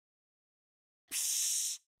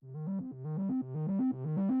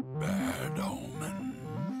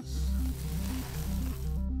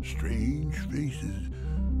strange faces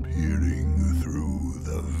peering through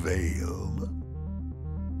the veil.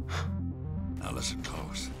 Now listen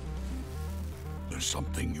close. There's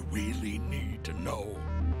something you really need to know.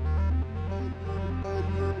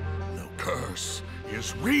 The curse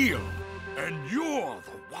is real, and you're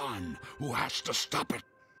the one who has to stop it.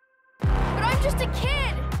 But I'm just a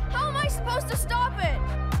kid! How am I supposed to stop it?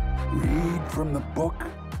 Read from the book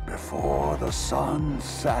before the sun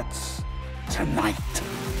sets tonight.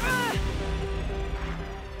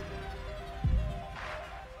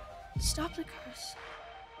 Stop the curse.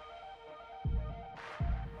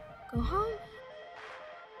 Go home.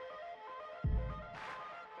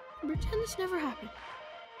 And pretend this never happened.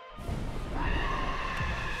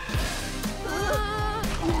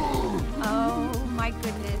 Oh my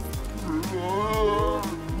goodness.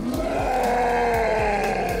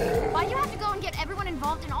 Why do you have to go and get everyone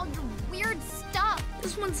involved in all your weird stuff?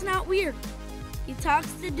 This one's not weird. He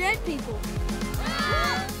talks to dead people.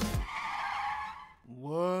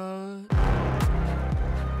 What?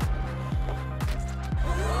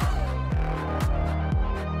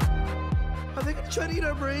 Are they gonna try to eat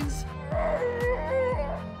our brains?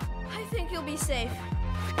 I think you'll be safe.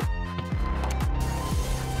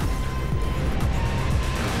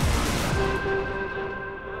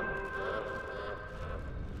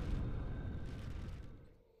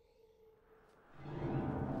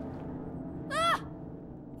 Ah!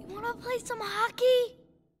 You wanna play some hockey?